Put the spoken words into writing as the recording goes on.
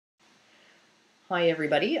Hi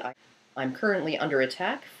everybody, I'm currently under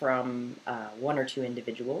attack from one or two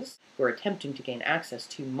individuals who are attempting to gain access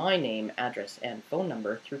to my name, address, and phone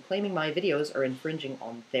number through claiming my videos are infringing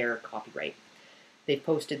on their copyright. They've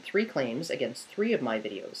posted 3 claims against 3 of my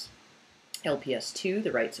videos. LPS 2,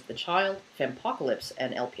 The Rights of the Child, Fempocalypse,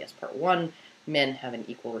 and LPS Part 1, Men Have an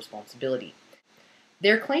Equal Responsibility.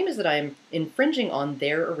 Their claim is that I am infringing on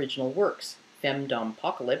their original works,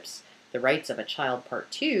 Fempocalypse, The Rights of a Child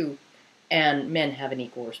Part 2, and Men Have an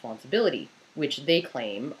Equal Responsibility, which they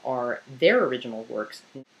claim are their original works.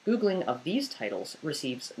 Googling of these titles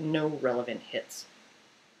receives no relevant hits.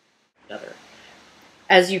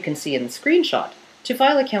 As you can see in the screenshot, to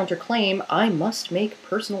file a counterclaim, I must make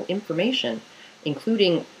personal information,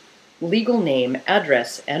 including legal name,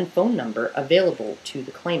 address, and phone number available to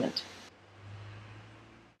the claimant.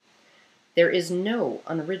 There is no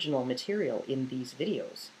unoriginal material in these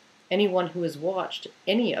videos. Anyone who has watched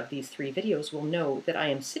any of these 3 videos will know that I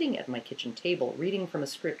am sitting at my kitchen table reading from a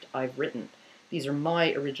script I've written. These are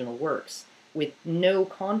my original works, with no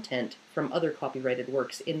content from other copyrighted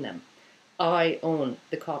works in them. I own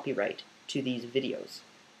the copyright to these videos.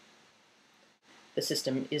 The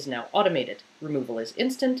system is now automated, removal is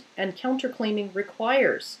instant, and counterclaiming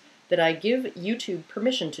requires that I give YouTube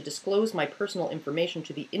permission to disclose my personal information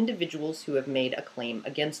to the individuals who have made a claim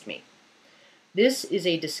against me. This is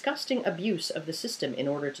a disgusting abuse of the system in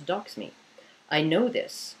order to dox me. I know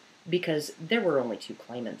this because there were only 2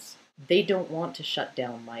 claimants. They don't want to shut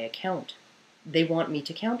down my account. They want me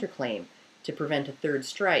to counterclaim to prevent a 3rd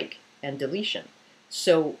strike and deletion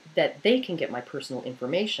so that they can get my personal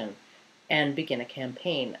information and begin a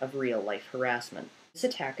campaign of real-life harassment. This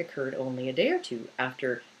attack occurred only a day or 2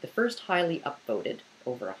 after the first highly upvoted,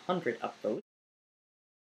 over 100 upvotes,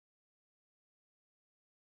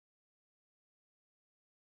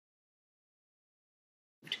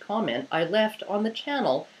 comment I left on the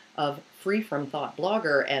channel of Free From Thought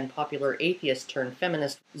blogger and popular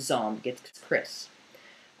atheist-turned-feminist Chris.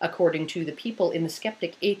 According to the people in the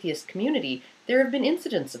skeptic atheist community, there have been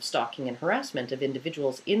incidents of stalking and harassment of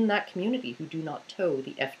individuals in that community who do not toe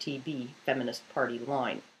the FTB Feminist Party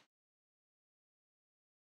line.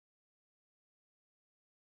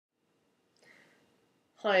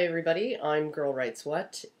 Hi everybody, I'm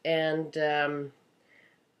Girlwriteswhat, and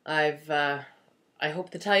I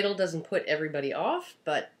hope the title doesn't put everybody off,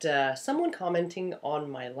 but someone commenting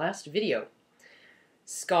on my last video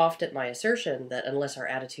scoffed at my assertion that unless our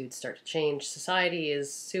attitudes start to change, society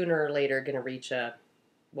is sooner or later going to reach a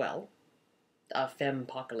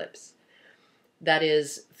fempocalypse. That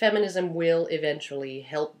is, feminism will eventually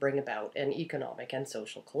help bring about an economic and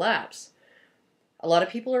social collapse. A lot of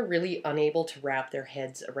people are really unable to wrap their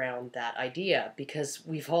heads around that idea because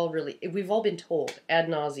we've all been told ad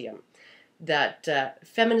nauseum that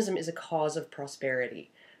feminism is a cause of prosperity,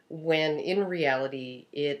 when in reality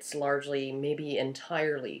it's largely, maybe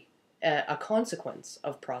entirely, a consequence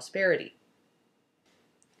of prosperity.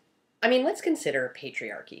 I mean, let's consider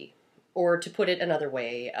patriarchy, or to put it another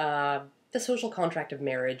way, the social contract of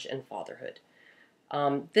marriage and fatherhood.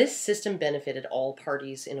 This system benefited all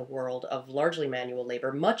parties in a world of largely manual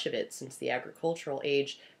labor, much of it since the agricultural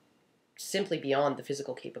age, simply beyond the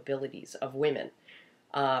physical capabilities of women.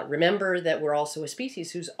 Remember that we're also a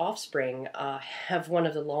species whose offspring have one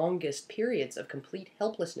of the longest periods of complete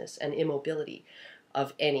helplessness and immobility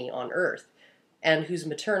of any on Earth, and whose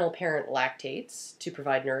maternal parent lactates to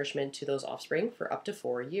provide nourishment to those offspring for up to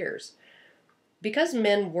 4 years. Because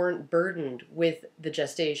men weren't burdened with the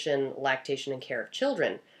gestation, lactation, and care of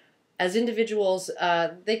children, as individuals,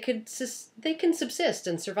 they can subsist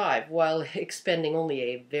and survive while expending only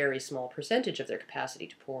a very small percentage of their capacity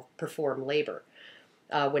to perform labor.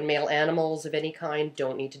 When male animals of any kind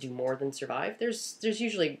don't need to do more than survive, there's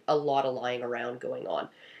usually a lot of lying around going on.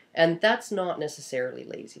 And that's not necessarily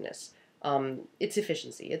laziness. It's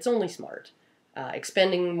efficiency. It's only smart.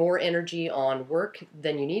 Expending more energy on work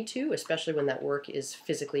than you need to, especially when that work is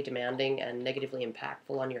physically demanding and negatively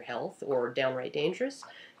impactful on your health or downright dangerous,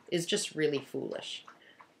 is just really foolish.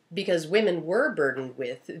 Because women were burdened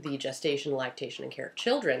with the gestation, lactation, and care of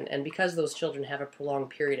children, and because those children have a prolonged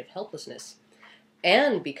period of helplessness,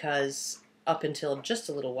 and because up until just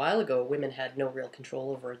a little while ago, women had no real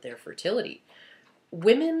control over their fertility,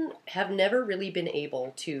 women have never really been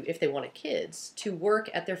able to, if they wanted kids, to work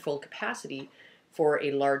at their full capacity for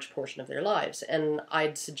a large portion of their lives. And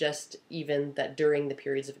I'd suggest even that during the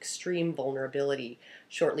periods of extreme vulnerability,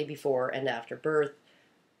 shortly before and after birth,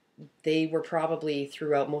 they were probably,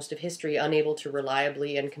 throughout most of history, unable to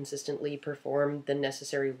reliably and consistently perform the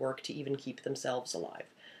necessary work to even keep themselves alive,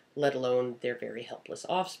 let alone their very helpless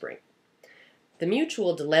offspring. The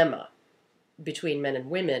mutual dilemma between men and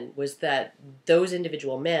women was that those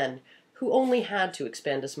individual men who only had to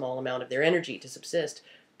expend a small amount of their energy to subsist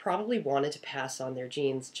probably wanted to pass on their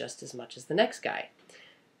genes just as much as the next guy.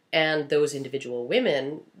 And those individual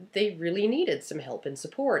women, they really needed some help and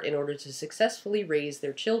support in order to successfully raise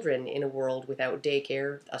their children in a world without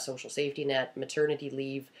daycare, a social safety net, maternity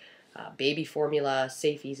leave, baby formula,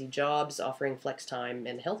 safe, easy jobs offering flex time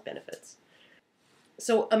and health benefits.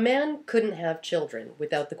 So a man couldn't have children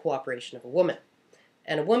without the cooperation of a woman,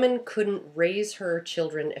 and a woman couldn't raise her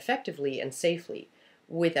children effectively and safely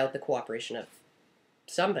without the cooperation of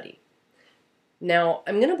somebody. Now,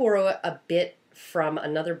 I'm going to borrow a bit from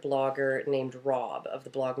another blogger named Rob of the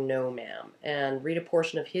blog No Ma'am and read a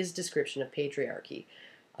portion of his description of patriarchy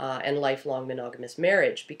and lifelong monogamous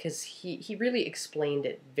marriage, because he really explained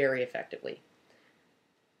it very effectively.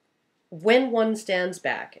 When one stands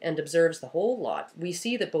back and observes the whole lot, we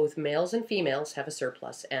see that both males and females have a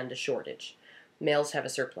surplus and a shortage. Males have a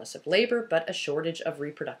surplus of labor, but a shortage of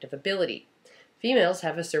reproductive ability. Females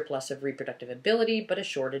have a surplus of reproductive ability, but a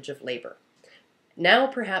shortage of labor. Now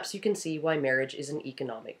perhaps you can see why marriage is an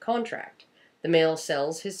economic contract. The male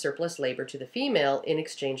sells his surplus labor to the female in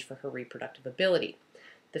exchange for her reproductive ability.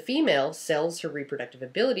 The female sells her reproductive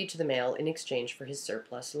ability to the male in exchange for his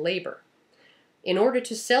surplus labor. In order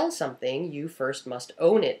to sell something, you first must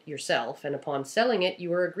own it yourself, and upon selling it,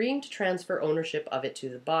 you are agreeing to transfer ownership of it to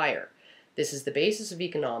the buyer. This is the basis of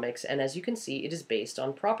economics, and as you can see, it is based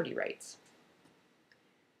on property rights.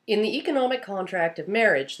 In the economic contract of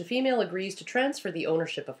marriage, the female agrees to transfer the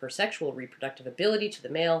ownership of her sexual reproductive ability to the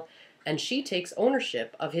male, and she takes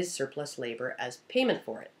ownership of his surplus labor as payment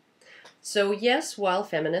for it. So yes, while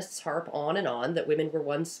feminists harp on and on that women were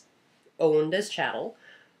once owned as chattel,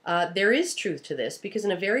 there is truth to this, because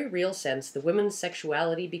in a very real sense, the woman's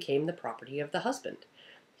sexuality became the property of the husband.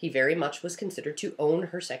 He very much was considered to own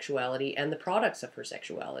her sexuality and the products of her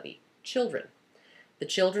sexuality, children. The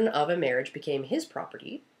children of a marriage became his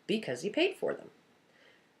property because he paid for them.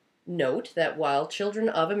 Note that while children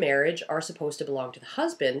of a marriage are supposed to belong to the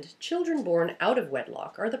husband, children born out of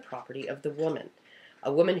wedlock are the property of the woman.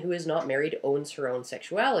 A woman who is not married owns her own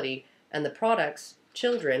sexuality, and the products,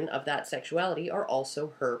 children of that sexuality, are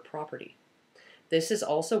also her property. This is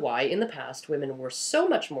also why, in the past, women were so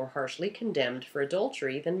much more harshly condemned for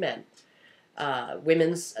adultery than men.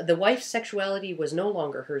 The wife's sexuality was no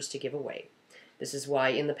longer hers to give away. This is why,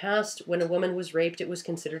 in the past, when a woman was raped, it was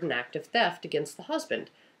considered an act of theft against the husband.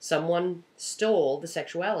 Someone stole the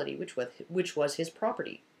sexuality, which was his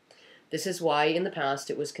property. This is why, in the past,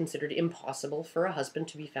 it was considered impossible for a husband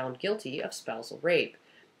to be found guilty of spousal rape.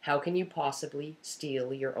 How can you possibly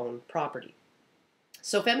steal your own property?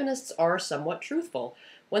 So feminists are somewhat truthful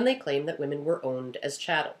when they claim that women were owned as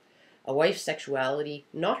chattel. A wife's sexuality,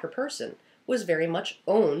 not her person, was very much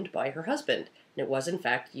owned by her husband, and it was in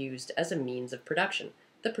fact used as a means of production,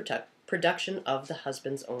 the production of the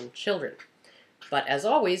husband's own children. But as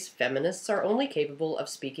always, feminists are only capable of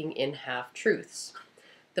speaking in half-truths.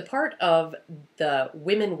 The part of the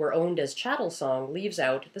women were owned as chattel song leaves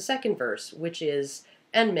out the second verse, which is,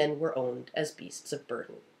 and men were owned as beasts of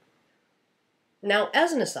burden. Now,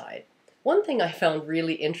 as an aside, one thing I found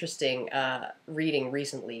really interesting reading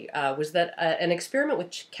recently was that an experiment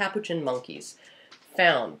with capuchin monkeys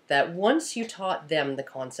found that once you taught them the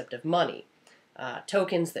concept of money,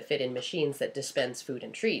 tokens that fit in machines that dispense food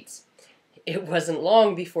and treats, it wasn't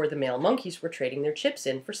long before the male monkeys were trading their chips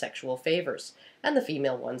in for sexual favors, and the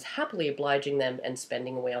female ones happily obliging them and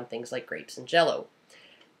spending away on things like grapes and jello.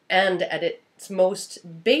 And at its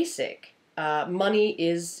most basic, money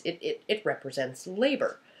it represents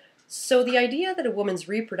labor. So the idea that a woman's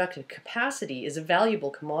reproductive capacity is a valuable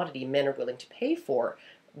commodity men are willing to pay for,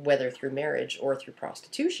 whether through marriage or through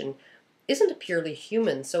prostitution, isn't a purely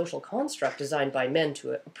human social construct designed by men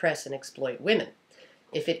to oppress and exploit women.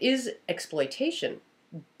 If it is exploitation,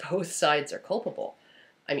 both sides are culpable.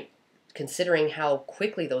 I mean, considering how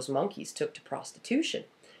quickly those monkeys took to prostitution,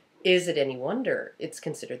 is it any wonder it's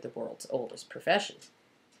considered the world's oldest profession?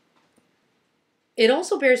 It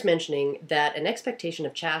also bears mentioning that an expectation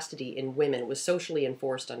of chastity in women was socially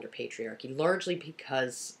enforced under patriarchy, largely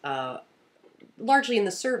in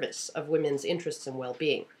the service of women's interests and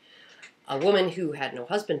well-being. A woman who had no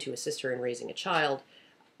husband to assist her in raising a child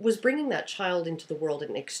was bringing that child into the world at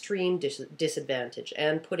an extreme disadvantage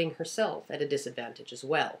and putting herself at a disadvantage as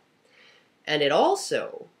well. And it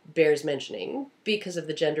also bears mentioning, because of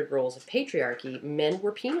the gendered roles of patriarchy, men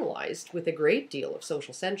were penalized with a great deal of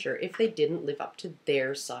social censure if they didn't live up to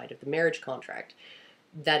their side of the marriage contract.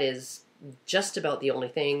 That is just about the only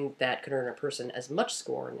thing that could earn a person as much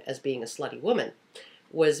scorn as being a slutty woman.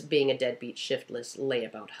 was being a deadbeat, shiftless,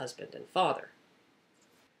 layabout husband and father.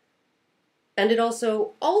 And it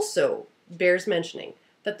also bears mentioning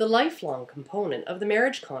that the lifelong component of the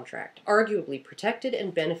marriage contract arguably protected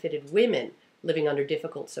and benefited women living under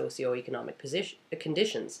difficult socioeconomic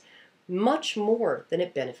conditions much more than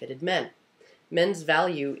it benefited men. Men's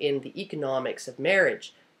value in the economics of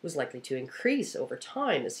marriage was likely to increase over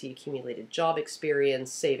time as he accumulated job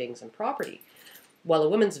experience, savings, and property, while a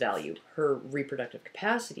woman's value, her reproductive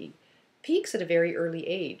capacity, peaks at a very early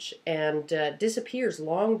age and disappears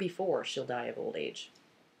long before she'll die of old age.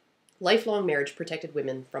 Lifelong marriage protected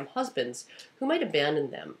women from husbands who might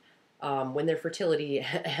abandon them when their fertility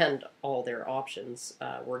and all their options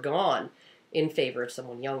were gone in favor of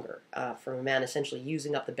someone younger, from a man essentially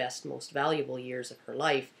using up the best, most valuable years of her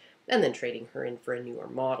life and then trading her in for a newer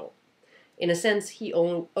model. In a sense, he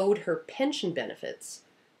owed her pension benefits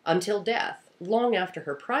until death, long after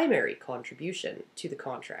her primary contribution to the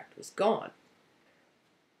contract was gone.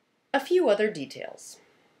 A few other details.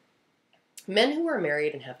 Men who are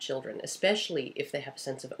married and have children, especially if they have a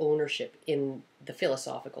sense of ownership in the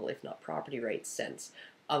philosophical, if not property rights sense,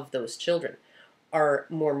 of those children, are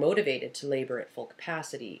more motivated to labor at full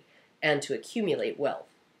capacity and to accumulate wealth.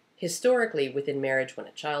 Historically, within marriage, when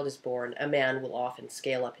a child is born, a man will often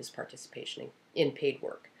scale up his participation in paid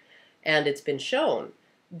work. And it's been shown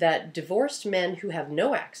that divorced men who have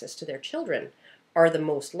no access to their children are the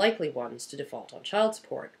most likely ones to default on child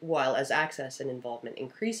support, while as access and involvement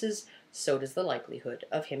increases, so does the likelihood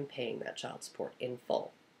of him paying that child support in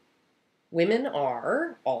full. Women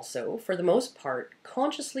are also, for the most part,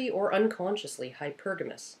 consciously or unconsciously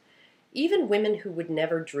hypergamous. Even women who would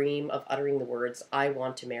never dream of uttering the words, "I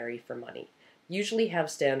want to marry for money," usually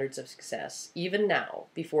have standards of success, even now,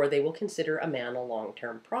 before they will consider a man a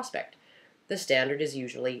long-term prospect. The standard is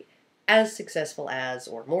usually as successful as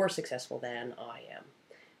or more successful than I am.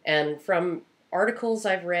 And from articles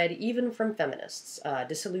I've read, even from feminists,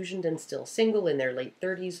 disillusioned and still single in their late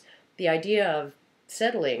 30s, the idea of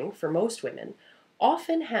settling, for most women,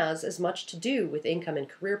 often has as much to do with income and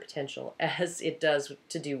career potential as it does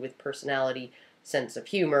to do with personality, sense of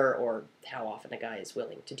humor, or how often a guy is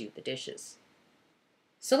willing to do the dishes.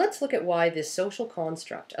 So let's look at why this social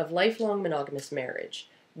construct of lifelong monogamous marriage,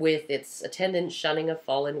 with its attendant shunning of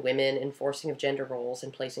fallen women, enforcing of gender roles,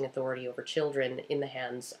 and placing authority over children in the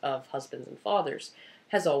hands of husbands and fathers,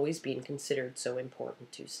 has always been considered so important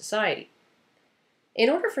to society. In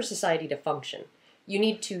order for society to function, you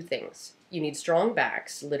need two things. You need strong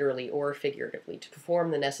backs, literally or figuratively, to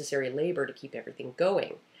perform the necessary labor to keep everything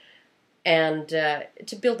going, and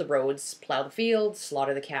to build the roads, plow the fields,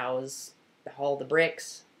 slaughter the cows, haul the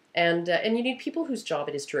bricks. And you need people whose job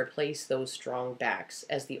it is to replace those strong backs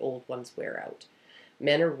as the old ones wear out.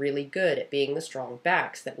 Men are really good at being the strong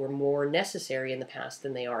backs that were more necessary in the past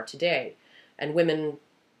than they are today. And women,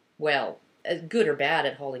 well, good or bad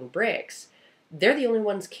at hauling bricks, they're the only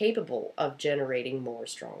ones capable of generating more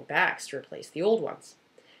strong backs to replace the old ones.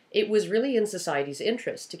 It was really in society's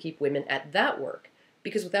interest to keep women at that work,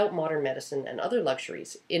 because without modern medicine and other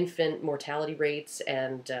luxuries, infant mortality rates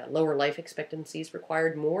and lower life expectancies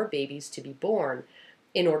required more babies to be born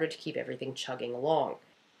in order to keep everything chugging along.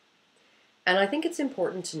 And I think it's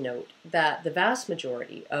important to note that the vast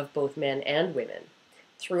majority of both men and women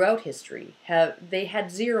throughout history they had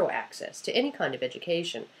zero access to any kind of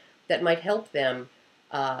education that might help them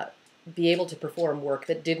be able to perform work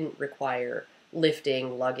that didn't require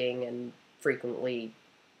lifting, lugging, and frequently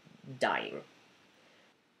dying.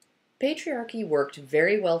 Patriarchy worked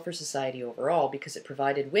very well for society overall because it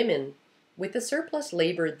provided women with the surplus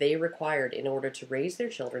labor they required in order to raise their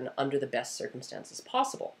children under the best circumstances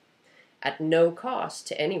possible, at no cost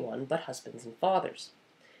to anyone but husbands and fathers.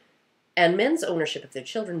 And men's ownership of their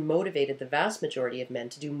children motivated the vast majority of men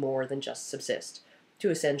to do more than just subsist, to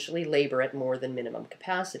essentially labor at more than minimum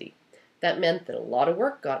capacity. That meant that a lot of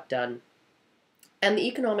work got done, and the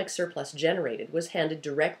economic surplus generated was handed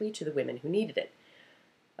directly to the women who needed it.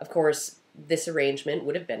 Of course, this arrangement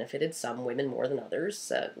would have benefited some women more than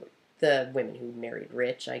others, the women who married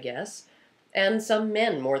rich, I guess, and some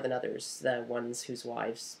men more than others, the ones whose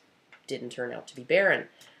wives didn't turn out to be barren.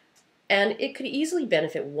 And it could easily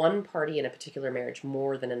benefit one party in a particular marriage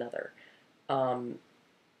more than another.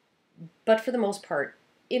 But for the most part,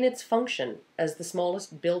 in its function as the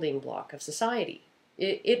smallest building block of society,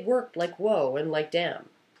 it worked like whoa and like damn.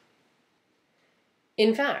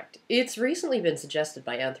 In fact, it's recently been suggested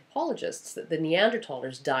by anthropologists that the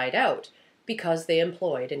Neanderthals died out because they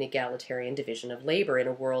employed an egalitarian division of labor in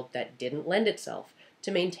a world that didn't lend itself to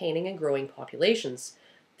maintaining and growing populations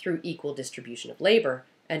through equal distribution of labor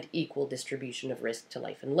and equal distribution of risk to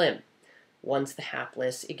life and limb. once the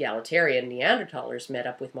hapless, egalitarian Neanderthals met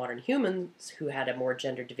up with modern humans who had a more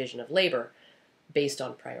gendered division of labor based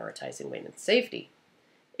on prioritizing women's safety,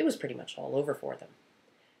 it was pretty much all over for them.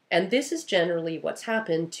 And this is generally what's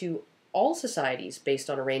happened to all societies based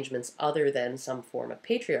on arrangements other than some form of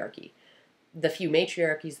patriarchy. The few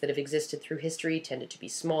matriarchies that have existed through history tended to be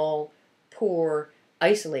small, poor,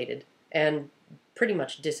 isolated, and pretty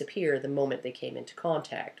much disappear the moment they came into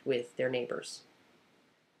contact with their neighbors.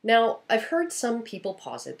 Now, I've heard some people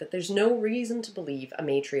posit that there's no reason to believe a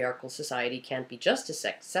matriarchal society can't be just as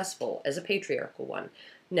successful as a patriarchal one,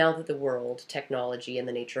 now that the world, technology, and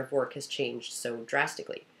the nature of work has changed so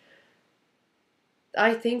drastically.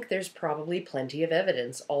 I think there's probably plenty of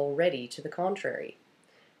evidence already to the contrary.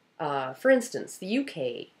 For instance, the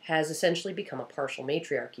UK has essentially become a partial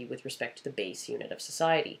matriarchy with respect to the base unit of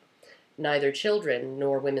society. Neither children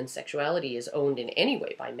nor women's sexuality is owned in any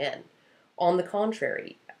way by men. On the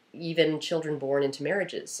contrary, even children born into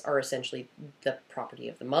marriages are essentially the property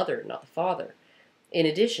of the mother, not the father. In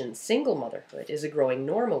addition, single motherhood is a growing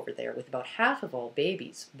norm over there, with about half of all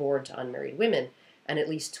babies born to unmarried women and at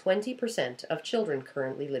least 20% of children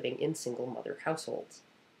currently living in single mother households.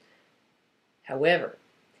 However,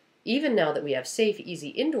 even now that we have safe, easy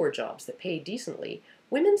indoor jobs that pay decently,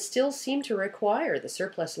 women still seem to require the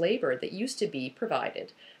surplus labor that used to be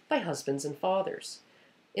provided by husbands and fathers,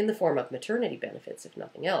 in the form of maternity benefits, if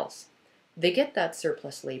nothing else. They get that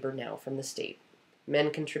surplus labor now from the state.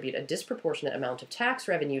 Men contribute a disproportionate amount of tax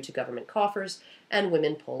revenue to government coffers, and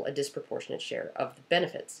women pull a disproportionate share of the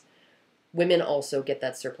benefits. Women also get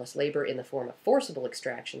that surplus labor in the form of forcible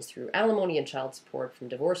extractions through alimony and child support from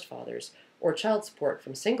divorced fathers, or child support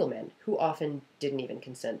from single men who often didn't even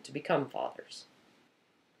consent to become fathers.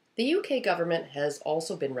 The UK government has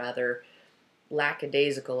also been rather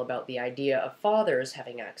lackadaisical about the idea of fathers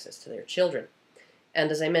having access to their children. And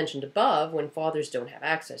as I mentioned above, when fathers don't have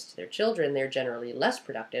access to their children, they're generally less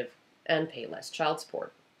productive and pay less child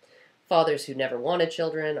support. Fathers who never wanted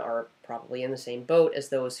children are probably in the same boat as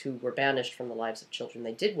those who were banished from the lives of children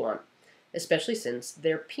they did want, especially since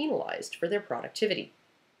they're penalized for their productivity.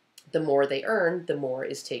 The more they earn, the more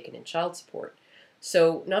is taken in child support.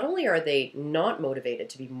 So not only are they not motivated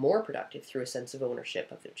to be more productive through a sense of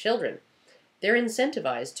ownership of their children, they're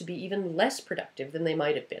incentivized to be even less productive than they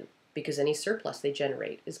might have been, because any surplus they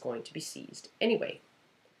generate is going to be seized anyway.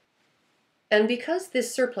 And because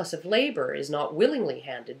this surplus of labor is not willingly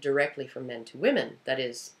handed directly from men to women, that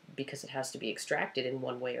is, because it has to be extracted in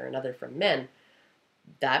one way or another from men,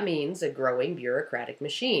 that means a growing bureaucratic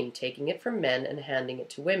machine taking it from men and handing it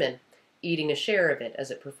to women, eating a share of it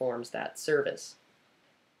as it performs that service.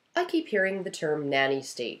 I keep hearing the term nanny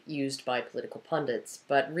state used by political pundits,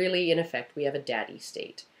 but really, in effect, we have a daddy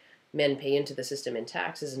state. Men pay into the system in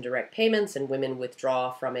taxes and direct payments, and women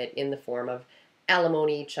withdraw from it in the form of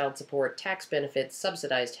alimony, child support, tax benefits,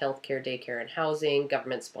 subsidized health care, daycare and housing,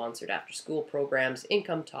 government-sponsored after-school programs,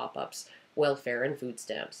 income top-ups, welfare, and food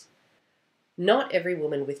stamps. Not every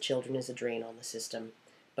woman with children is a drain on the system,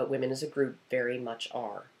 but women as a group very much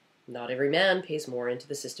are. Not every man pays more into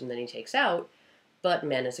the system than he takes out, but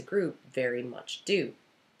men as a group very much do.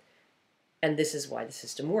 And this is why the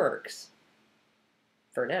system works.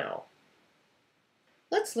 For now.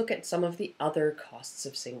 Let's look at some of the other costs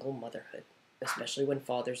of single motherhood, especially when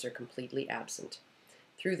fathers are completely absent,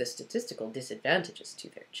 through the statistical disadvantages to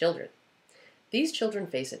their children. These children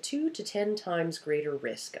face a 2 to 10 times greater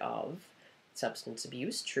risk of substance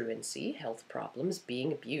abuse, truancy, health problems,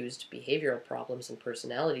 being abused, behavioral problems and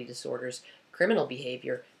personality disorders, criminal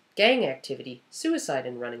behavior, gang activity, suicide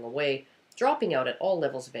and running away, dropping out at all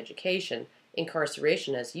levels of education,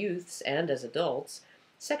 incarceration as youths and as adults,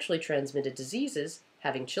 sexually transmitted diseases,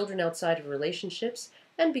 having children outside of relationships,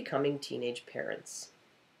 and becoming teenage parents.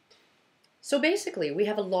 So basically, we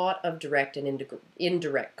have a lot of direct and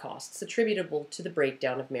indirect costs attributable to the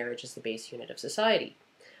breakdown of marriage as the base unit of society,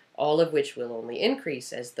 all of which will only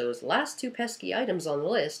increase as those last two pesky items on the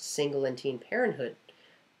list, single and teen parenthood,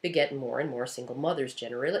 beget more and more single mothers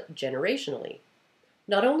generationally.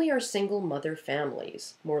 Not only are single mother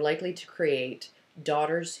families more likely to create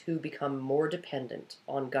daughters who become more dependent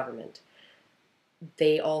on government,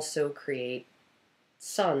 they also create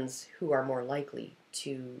sons who are more likely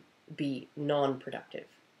to be non-productive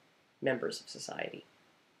members of society.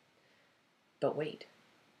 But wait,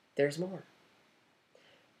 there's more.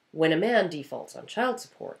 When a man defaults on child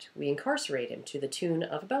support, we incarcerate him to the tune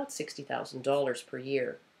of about $60,000 per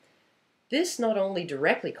year. This not only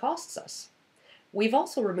directly costs us, we've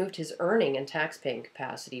also removed his earning and tax-paying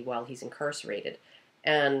capacity while he's incarcerated,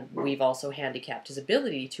 and we've also handicapped his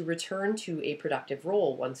ability to return to a productive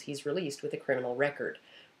role once he's released with a criminal record,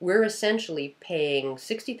 we're essentially paying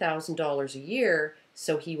 $60,000 a year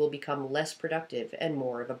so he will become less productive and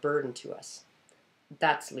more of a burden to us.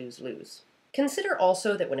 That's lose-lose. Consider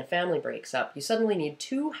also that when a family breaks up, you suddenly need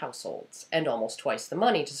 2 households and almost twice the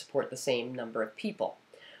money to support the same number of people.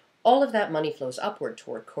 All of that money flows upward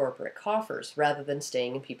toward corporate coffers rather than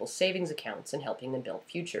staying in people's savings accounts and helping them build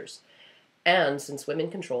futures. And since women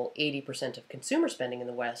control 80% of consumer spending in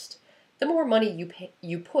the West, the more money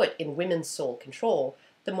you put in women's sole control,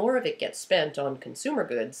 the more of it gets spent on consumer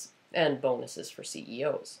goods and bonuses for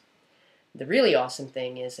CEOs. The really awesome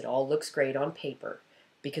thing is it all looks great on paper,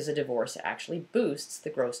 because a divorce actually boosts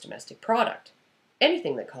the gross domestic product.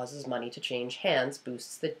 Anything that causes money to change hands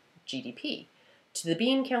boosts the GDP. To the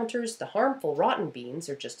bean counters, the harmful rotten beans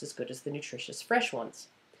are just as good as the nutritious fresh ones.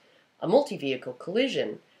 A multi-vehicle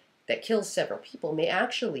collision that kills several people may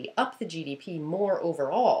actually up the GDP more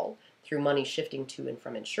overall through money shifting to and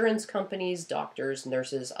from insurance companies, doctors,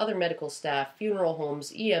 nurses, other medical staff, funeral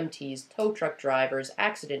homes, EMTs, tow truck drivers,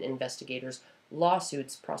 accident investigators,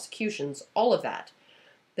 lawsuits, prosecutions, all of that,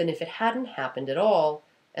 than if it hadn't happened at all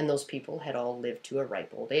and those people had all lived to a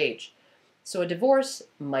ripe old age. So a divorce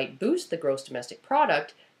might boost the gross domestic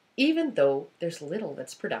product even though there's little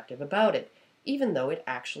that's productive about it, even though it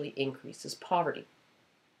actually increases poverty.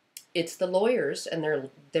 It's the lawyers and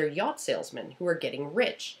their yacht salesmen who are getting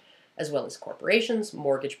rich, as well as corporations,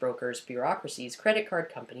 mortgage brokers, bureaucracies, credit card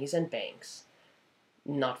companies, and banks,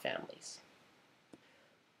 not families.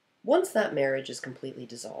 Once that marriage is completely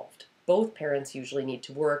dissolved, both parents usually need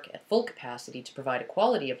to work at full capacity to provide a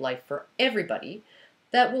quality of life for everybody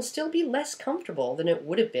that will still be less comfortable than it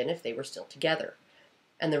would have been if they were still together.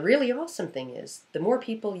 And the really awesome thing is, the more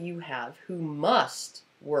people you have who must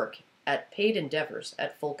work at paid endeavors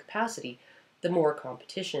at full capacity, the more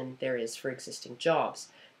competition there is for existing jobs,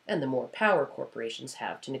 and the more power corporations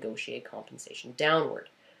have to negotiate compensation downward.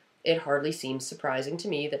 It hardly seems surprising to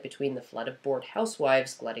me that between the flood of bored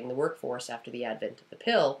housewives glutting the workforce after the advent of the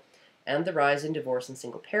pill, and the rise in divorce and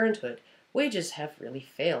single parenthood, wages have really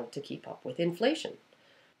failed to keep up with inflation.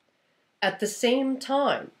 At the same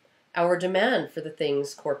time, our demand for the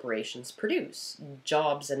things corporations produce,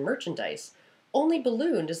 jobs and merchandise, only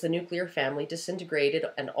ballooned as the nuclear family disintegrated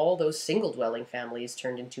and all those single-dwelling families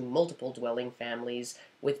turned into multiple-dwelling families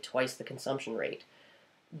with twice the consumption rate.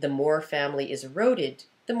 The more family is eroded,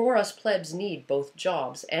 the more us plebs need both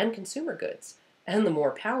jobs and consumer goods, and the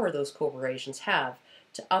more power those corporations have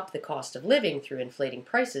to up the cost of living through inflating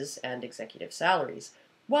prices and executive salaries,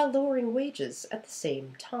 while lowering wages at the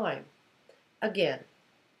same time. Again,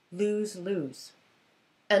 lose-lose.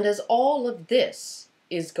 And as all of this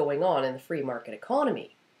is going on in the free market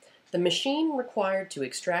economy, the machine required to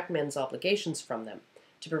extract men's obligations from them,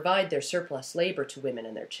 to provide their surplus labor to women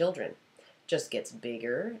and their children, just gets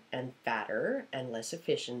bigger and fatter and less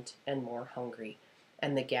efficient and more hungry.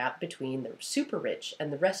 And the gap between the super rich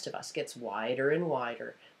and the rest of us gets wider and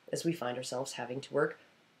wider as we find ourselves having to work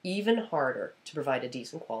even harder to provide a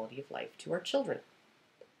decent quality of life to our children.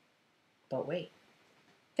 But wait,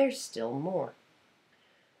 there's still more.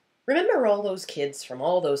 Remember all those kids from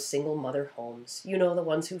all those single mother homes, you know, the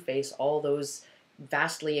ones who face all those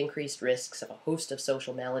vastly increased risks of a host of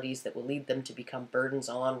social maladies that will lead them to become burdens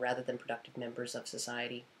on rather than productive members of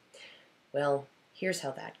society? Well, here's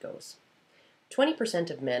how that goes. 20%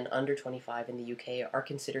 of men under 25 in the UK are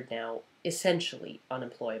considered now essentially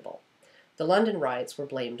unemployable. The London riots were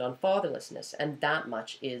blamed on fatherlessness, and that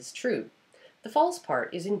much is true. The false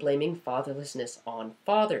part is in blaming fatherlessness on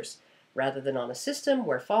fathers, rather than on a system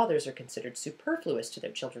where fathers are considered superfluous to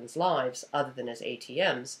their children's lives other than as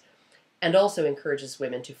ATMs, and also encourages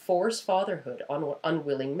women to force fatherhood on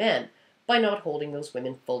unwilling men by not holding those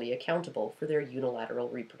women fully accountable for their unilateral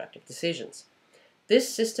reproductive decisions.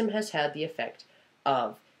 This system has had the effect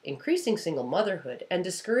of increasing single motherhood and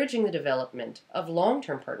discouraging the development of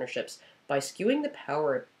long-term partnerships by skewing the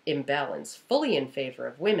power imbalance fully in favor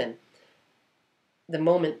of women the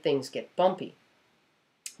moment things get bumpy,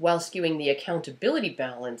 while skewing the accountability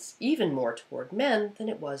balance even more toward men than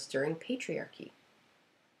it was during patriarchy.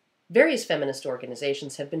 Various feminist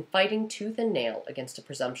organizations have been fighting tooth and nail against a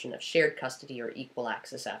presumption of shared custody or equal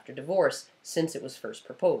access after divorce since it was first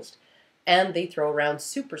proposed, and they throw around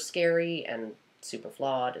super scary and super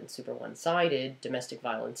flawed and super one-sided domestic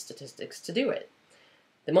violence statistics to do it.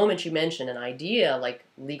 The moment you mention an idea like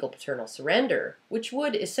legal paternal surrender, which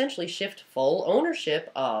would essentially shift full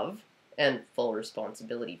ownership of and full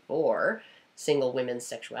responsibility for single women's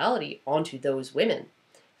sexuality onto those women,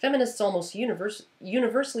 feminists almost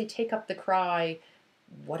universally take up the cry,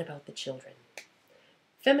 what about the children?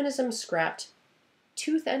 Feminism scrapped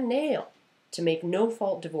tooth and nail to make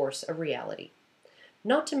no-fault divorce a reality.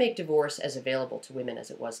 not to make divorce as available to women as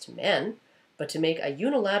it was to men, but to make a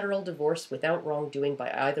unilateral divorce without wrongdoing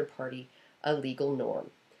by either party a legal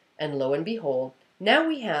norm. And lo and behold, now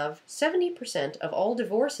we have 70% of all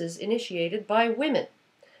divorces initiated by women,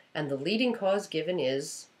 and the leading cause given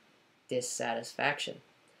is dissatisfaction.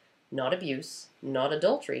 Not abuse, not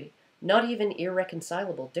adultery, not even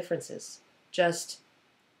irreconcilable differences. Just,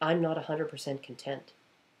 I'm not 100% content.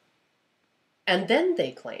 And then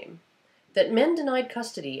they claim that men denied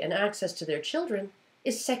custody and access to their children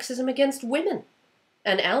is sexism against women.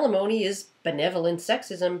 And alimony is benevolent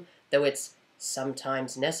sexism, though it's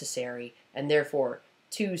sometimes necessary and therefore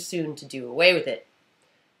too soon to do away with it.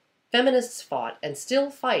 Feminists fought and still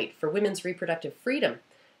fight for women's reproductive freedom,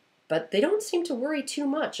 but they don't seem to worry too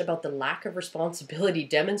much about the lack of responsibility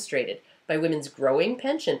demonstrated by women's growing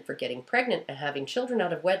penchant for getting pregnant and having children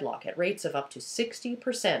out of wedlock at rates of up to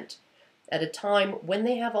 60%, at a time when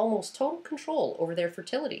they have almost total control over their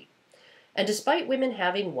fertility. And despite women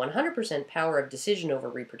having 100% power of decision over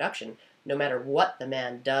reproduction, no matter what the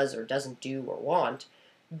man does or doesn't do or want,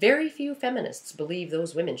 very few feminists believe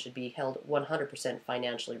those women should be held 100%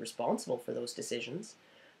 financially responsible for those decisions.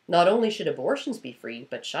 Not only should abortions be free,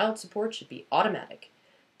 but child support should be automatic.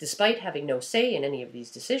 Despite having no say in any of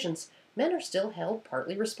these decisions, men are still held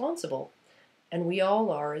partly responsible. And we all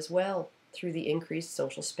are as well, through the increased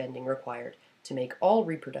social spending required to make all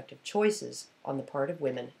reproductive choices on the part of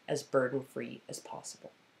women as burden-free as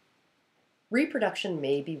possible. Reproduction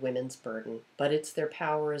may be women's burden, but it's their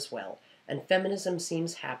power as well, and feminism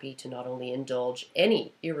seems happy to not only indulge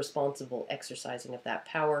any irresponsible exercising of that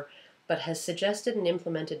power, but has suggested and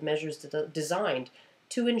implemented measures designed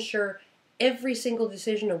to ensure every single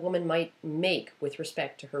decision a woman might make with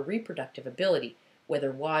respect to her reproductive ability,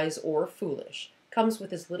 whether wise or foolish, comes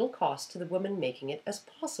with as little cost to the woman making it as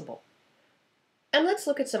possible. And let's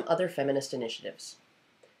look at some other feminist initiatives.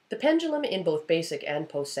 The pendulum in both basic and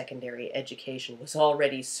post-secondary education was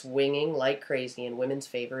already swinging like crazy in women's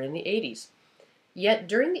favor in the 80s. Yet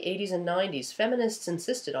during the 80s and 90s, feminists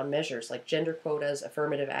insisted on measures like gender quotas,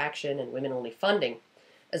 affirmative action, and women-only funding,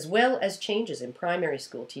 as well as changes in primary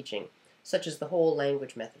school teaching, such as the whole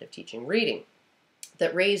language method of teaching reading,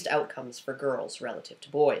 that raised outcomes for girls relative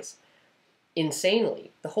to boys.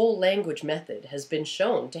 Insanely, the whole language method has been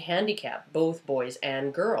shown to handicap both boys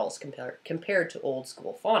and girls compared to old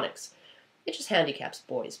school phonics. It just handicaps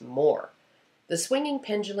boys more. The swinging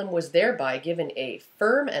pendulum was thereby given a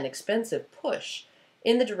firm and expensive push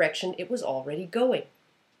in the direction it was already going,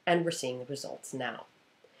 and we're seeing the results now.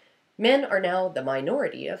 Men are now the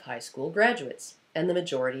minority of high school graduates, and the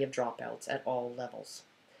majority of dropouts at all levels.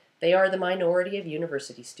 They are the minority of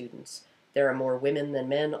university students. There are more women than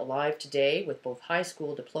men alive today with both high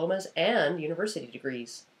school diplomas and university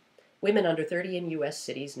degrees. Women under 30 in U.S.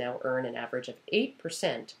 cities now earn an average of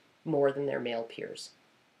 8% more than their male peers.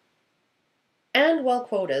 And while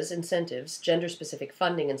quotas, incentives, gender-specific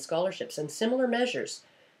funding and scholarships and similar measures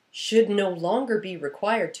should no longer be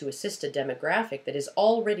required to assist a demographic that is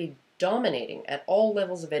already dominating at all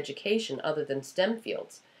levels of education other than STEM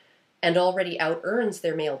fields, and already out-earns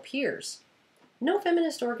their male peers, no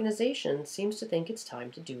feminist organization seems to think it's time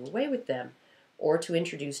to do away with them, or to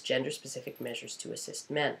introduce gender-specific measures to assist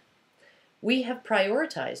men. We have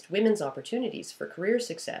prioritized women's opportunities for career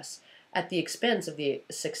success at the expense of the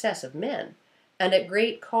success of men, and at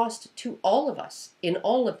great cost to all of us in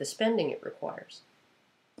all of the spending it requires.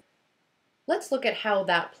 Let's look at how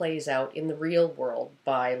that plays out in the real world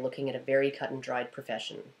by looking at a very cut-and-dried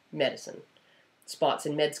profession, medicine. Spots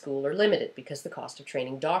in med school are limited because the cost of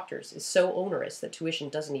training doctors is so onerous that tuition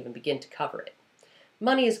doesn't even begin to cover it.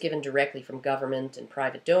 Money is given directly from government and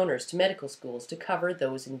private donors to medical schools to cover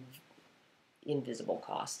those invisible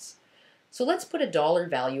costs. So let's put a dollar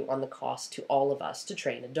value on the cost to all of us to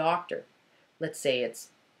train a doctor. Let's say it's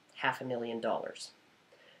 $500,000.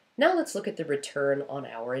 Now let's look at the return on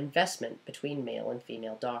our investment between male and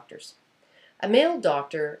female doctors. A male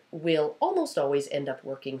doctor will almost always end up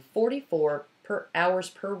working 44 hours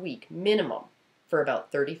per week minimum for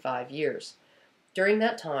about 35 years. During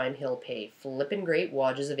that time, he'll pay flippin' great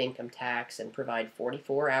wages of income tax and provide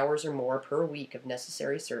 44 hours or more per week of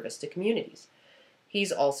necessary service to communities.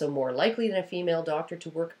 He's also more likely than a female doctor to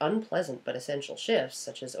work unpleasant but essential shifts,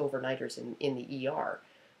 such as overnighters in the ER.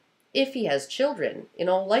 If he has children, in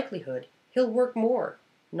all likelihood, he'll work more,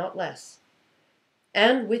 not less.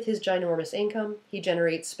 And with his ginormous income, he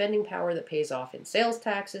generates spending power that pays off in sales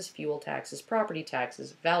taxes, fuel taxes, property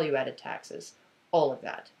taxes, value-added taxes, all of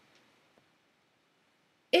that.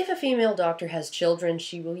 If a female doctor has children,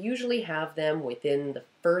 she will usually have them within the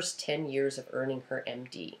first 10 years of earning her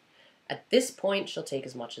MD. At this point, she'll take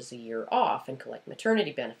as much as a year off and collect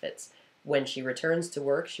maternity benefits. When she returns to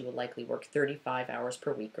work, she will likely work 35 hours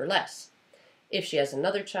per week or less. If she has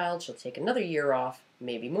another child, she'll take another year off,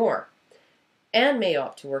 maybe more, and may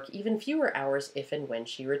opt to work even fewer hours if and when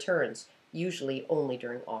she returns, usually only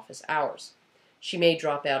during office hours. She may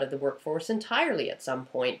drop out of the workforce entirely at some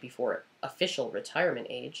point before official retirement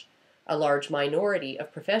age. A large minority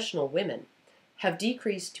of professional women have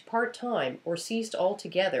decreased to part-time or ceased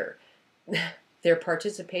altogether their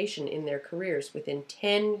participation in their careers within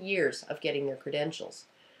 10 years of getting their credentials.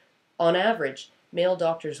 On average, male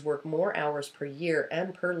doctors work more hours per year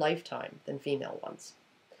and per lifetime than female ones.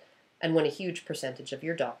 And when a huge percentage of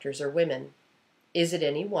your doctors are women, is it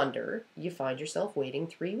any wonder you find yourself waiting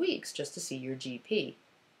 3 weeks just to see your GP?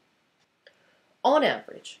 On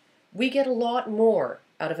average, we get a lot more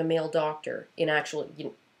out of a male doctor in actual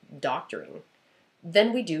doctoring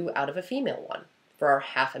than we do out of a female one for our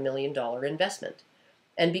 $500,000 investment.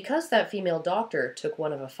 And because that female doctor took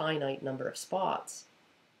one of a finite number of spots,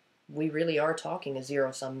 we really are talking a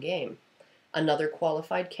zero-sum game. Another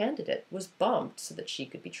qualified candidate was bumped so that she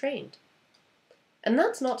could be trained. And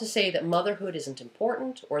that's not to say that motherhood isn't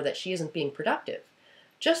important or that she isn't being productive,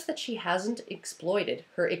 just that she hasn't exploited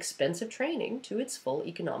her expensive training to its full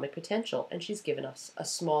economic potential, and she's given us a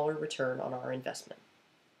smaller return on our investment.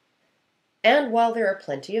 And while there are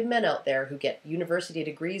plenty of men out there who get university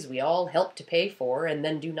degrees we all help to pay for and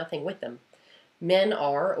then do nothing with them, men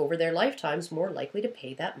are, over their lifetimes, more likely to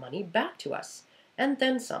pay that money back to us, and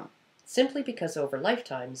then some, simply because over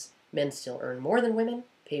lifetimes, men still earn more than women,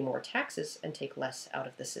 pay more taxes, and take less out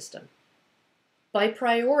of the system. By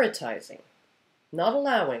prioritizing, not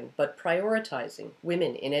allowing, but prioritizing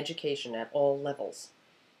women in education at all levels,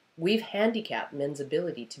 we've handicapped men's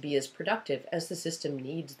ability to be as productive as the system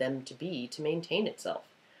needs them to be to maintain itself.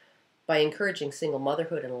 By encouraging single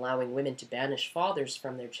motherhood and allowing women to banish fathers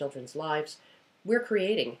from their children's lives, we're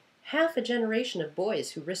creating half a generation of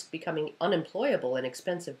boys who risk becoming unemployable and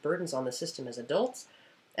expensive burdens on the system as adults,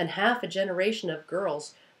 and half a generation of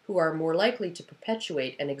girls who are more likely to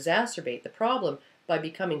perpetuate and exacerbate the problem by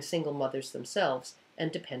becoming single mothers themselves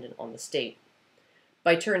and dependent on the state.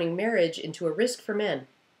 By turning marriage into a risk for men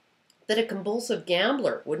that a compulsive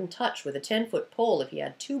gambler wouldn't touch with a 10-foot pole if he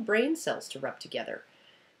had 2 brain cells to rub together,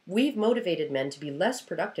 we've motivated men to be less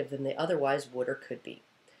productive than they otherwise would or could be.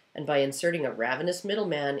 And by inserting a ravenous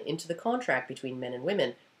middleman into the contract between men and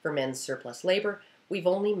women for men's surplus labor, we've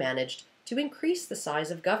only managed to increase the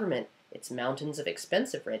size of government, its mountains of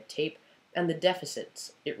expensive red tape, and the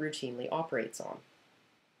deficits it routinely operates on.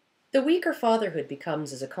 The weaker fatherhood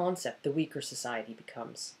becomes as a concept, the weaker society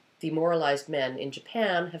becomes. Demoralized men in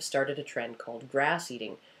Japan have started a trend called grass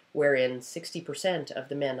eating, wherein 60% of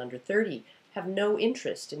the men under 30 have no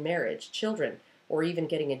interest in marriage, children, or even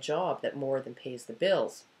getting a job that more than pays the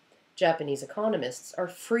bills. Japanese economists are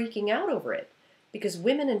freaking out over it, because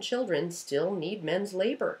women and children still need men's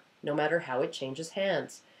labor, no matter how it changes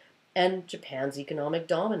hands. And Japan's economic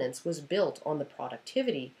dominance was built on the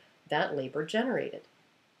productivity that labor generated.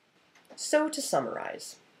 So to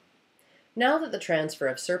summarize, now that the transfer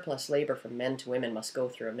of surplus labor from men to women must go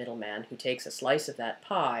through a middleman who takes a slice of that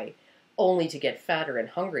pie, only to get fatter and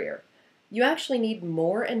hungrier, you actually need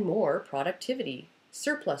more and more productivity,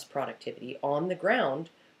 surplus productivity, on the ground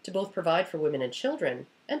to both provide for women and children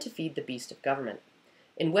and to feed the beast of government.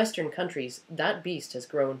 In Western countries, that beast has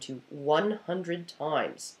grown to 100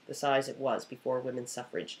 times the size it was before women's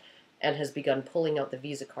suffrage and has begun pulling out the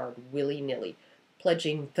Visa card willy-nilly,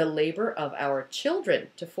 pledging the labor of our children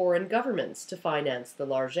to foreign governments to finance the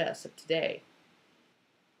largesse of today.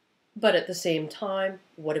 But at the same time,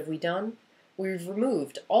 what have we done? We've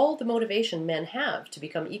removed all the motivation men have to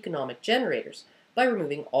become economic generators by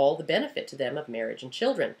removing all the benefit to them of marriage and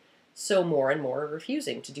children. So more and more are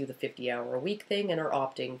refusing to do the 50-hour-a-week thing and are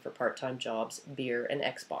opting for part-time jobs, beer, and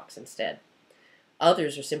Xbox instead.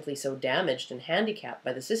 Others are simply so damaged and handicapped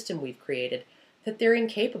by the system we've created that they're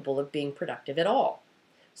incapable of being productive at all.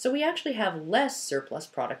 So we actually have less surplus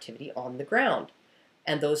productivity on the ground.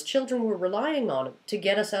 And those children we're relying on to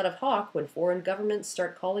get us out of hock when foreign governments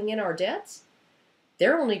start calling in our debts,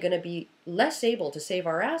 they're only going to be less able to save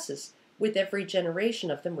our asses with every generation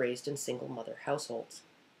of them raised in single-mother households.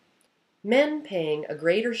 Men paying a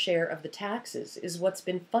greater share of the taxes is what's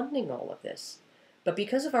been funding all of this. But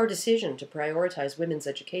because of our decision to prioritize women's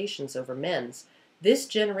educations over men's, this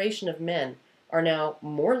generation of men are now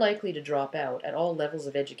more likely to drop out at all levels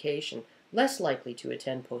of education, less likely to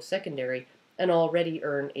attend post-secondary, and already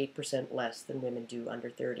earn 8% less than women do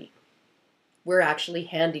under 30. We're actually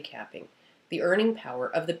handicapping the earning power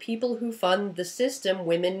of the people who fund the system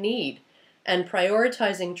women need, and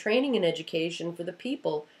prioritizing training and education for the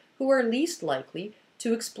people who are least likely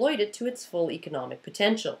to exploit it to its full economic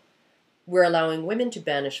potential. We're allowing women to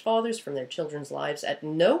banish fathers from their children's lives at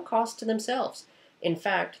no cost to themselves. In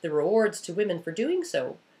fact, the rewards to women for doing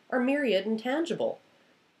so are myriad and tangible.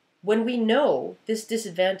 When we know this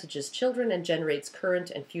disadvantages children and generates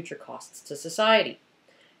current and future costs to society.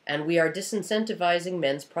 And we are disincentivizing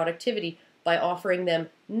men's productivity by offering them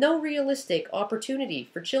no realistic opportunity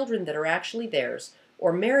for children that are actually theirs,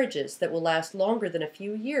 or marriages that will last longer than a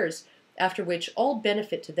few years, after which all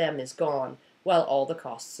benefit to them is gone, while all the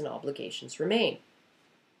costs and obligations remain.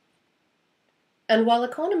 And while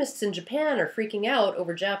economists in Japan are freaking out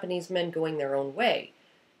over Japanese men going their own way,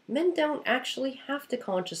 men don't actually have to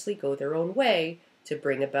consciously go their own way to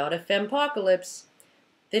bring about a fempocalypse.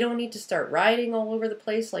 They don't need to start rioting all over the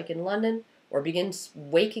place like in London, or begin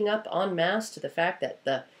waking up en masse to the fact that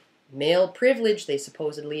the male privilege they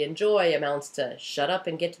supposedly enjoy amounts to shut up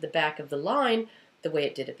and get to the back of the line the way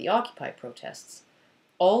it did at the Occupy protests.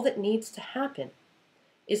 All that needs to happen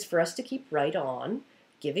is for us to keep right on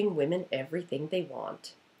giving women everything they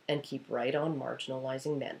want and keep right on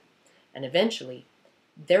marginalizing men. And eventually,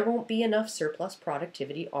 there won't be enough surplus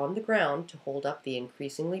productivity on the ground to hold up the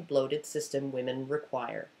increasingly bloated system women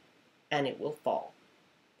require, and it will fall.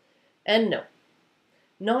 And no,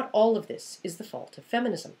 not all of this is the fault of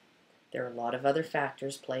feminism. There are a lot of other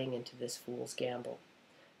factors playing into this fool's gamble.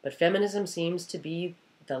 But feminism seems to be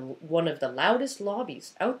one of the loudest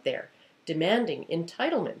lobbies out there, demanding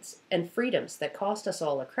entitlements and freedoms that cost us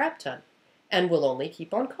all a crap ton, and will only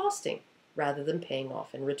keep on costing, rather than paying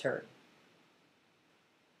off in return.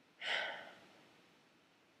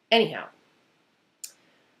 Anyhow,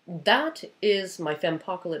 that is my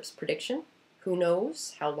fempocalypse prediction. Who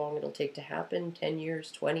knows how long it'll take to happen, 10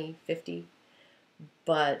 years, 20, 50.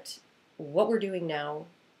 But what we're doing now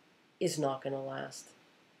is not going to last.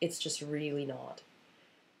 It's just really not.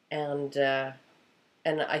 And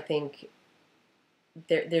I think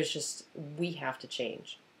there's just, we have to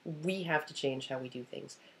change. We have to change how we do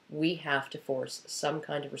things. We have to force some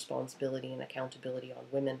kind of responsibility and accountability on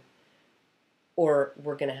women, or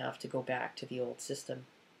we're going to have to go back to the old system.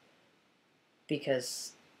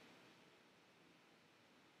 Because,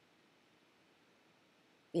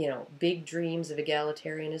 you know, big dreams of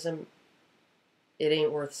egalitarianism, it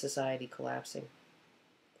ain't worth society collapsing.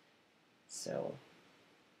 So,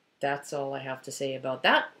 that's all I have to say about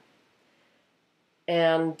that.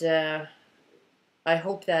 And I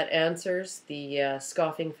hope that answers the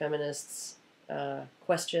scoffing feminists'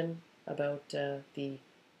 question about the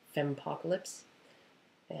fempocalypse.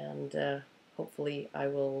 And hopefully I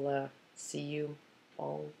will see you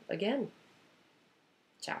all again.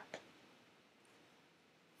 Ciao.